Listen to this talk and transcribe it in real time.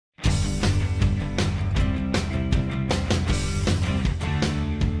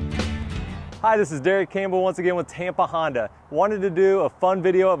Hi, this is Derek Campbell once again with Tampa Honda. Wanted to do a fun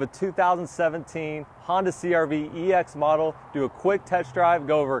video of a 2017 Honda CR-V EX model, do a quick test drive,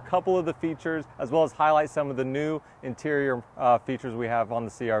 go over a couple of the features, as well as highlight some of the new interior features we have on the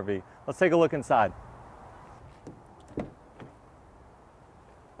CR-V. Let's take a look inside.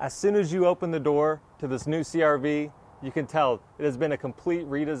 As soon as you open the door to this new CR-V, you can tell it has been a complete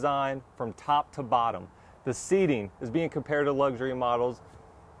redesign from top to bottom. The seating is being compared to luxury models.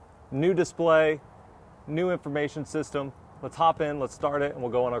 New display, new information system. Let's hop in, let's start it, and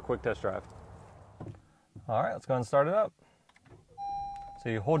we'll go on our quick test drive. All right, let's go ahead and start it up. So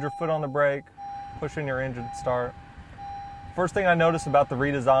you hold your foot on the brake, push in your engine start. First thing I noticed about the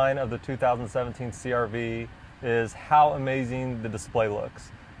redesign of the 2017 CR-V is how amazing the display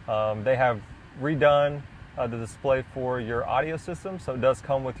looks. They have redone the display for your audio system, so it does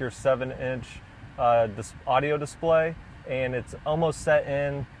come with your 7-inch audio display, and it's almost set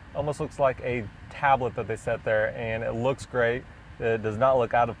in, almost looks like a tablet that they set there, and it looks great. It does not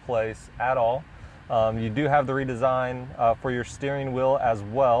look out of place at all. You do have the redesign for your steering wheel as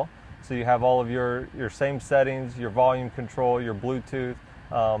well, so you have all of your same settings, your volume control, your Bluetooth,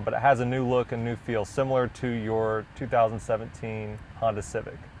 but it has a new look and new feel similar to your 2017 Honda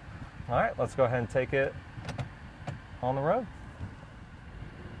Civic. All right, let's go ahead and take it on the road.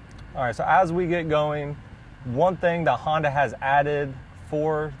 All right, so as we get going, one thing that Honda has added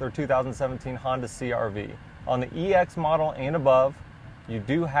for their 2017 Honda CR-V. On the EX model and above, you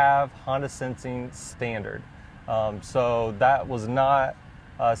do have Honda Sensing standard. So that was not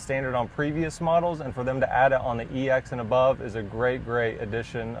standard on previous models, and for them to add it on the EX and above is a great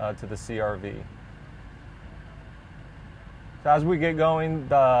addition to the CR-V. So as we get going,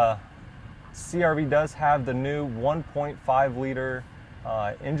 the CR-V does have the new 1.5 liter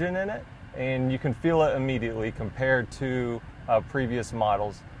engine in it, and you can feel it immediately compared to previous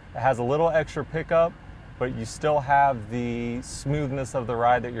models. It has a little extra pickup, but you still have the smoothness of the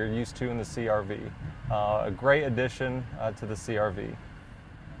ride that you're used to in the CR-V. A great addition to the CR-V.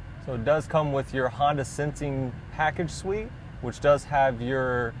 So it does come with your Honda Sensing package suite, which does have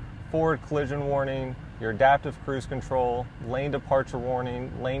your forward collision warning, your adaptive cruise control, lane departure warning,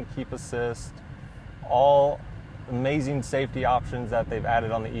 lane keep assist, all amazing safety options that they've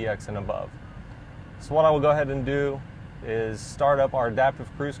added on the EX and above. So what I will go ahead and do is start up our adaptive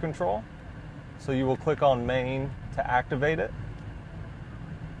cruise control. So you will click on main to activate it,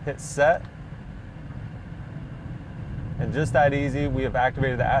 hit set, and just that easy, we have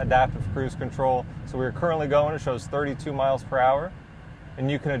activated the adaptive cruise control. So we're currently going, it shows 32 miles per hour, and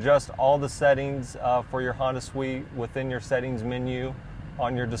you can adjust all the settings for your Honda suite within your settings menu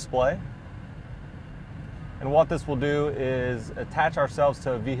on your display. And what this will do is attach ourselves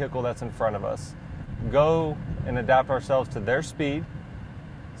to a vehicle that's in front of us. Go and adapt ourselves to their speed.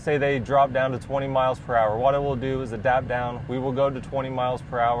 Say they drop down to 20 miles per hour. What it will do is adapt down. We will go to 20 miles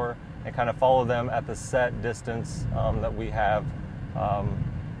per hour and kind of follow them at the set distance that we have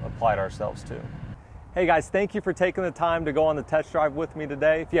applied ourselves to. Hey guys, thank you for taking the time to go on the test drive with me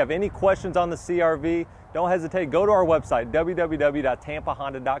today. If you have any questions on the CR-V, don't hesitate, go to our website,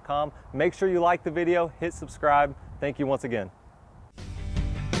 www.tampahonda.com. Make sure you like the video, hit subscribe. Thank you once again.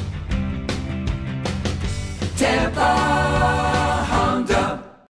 Tampa.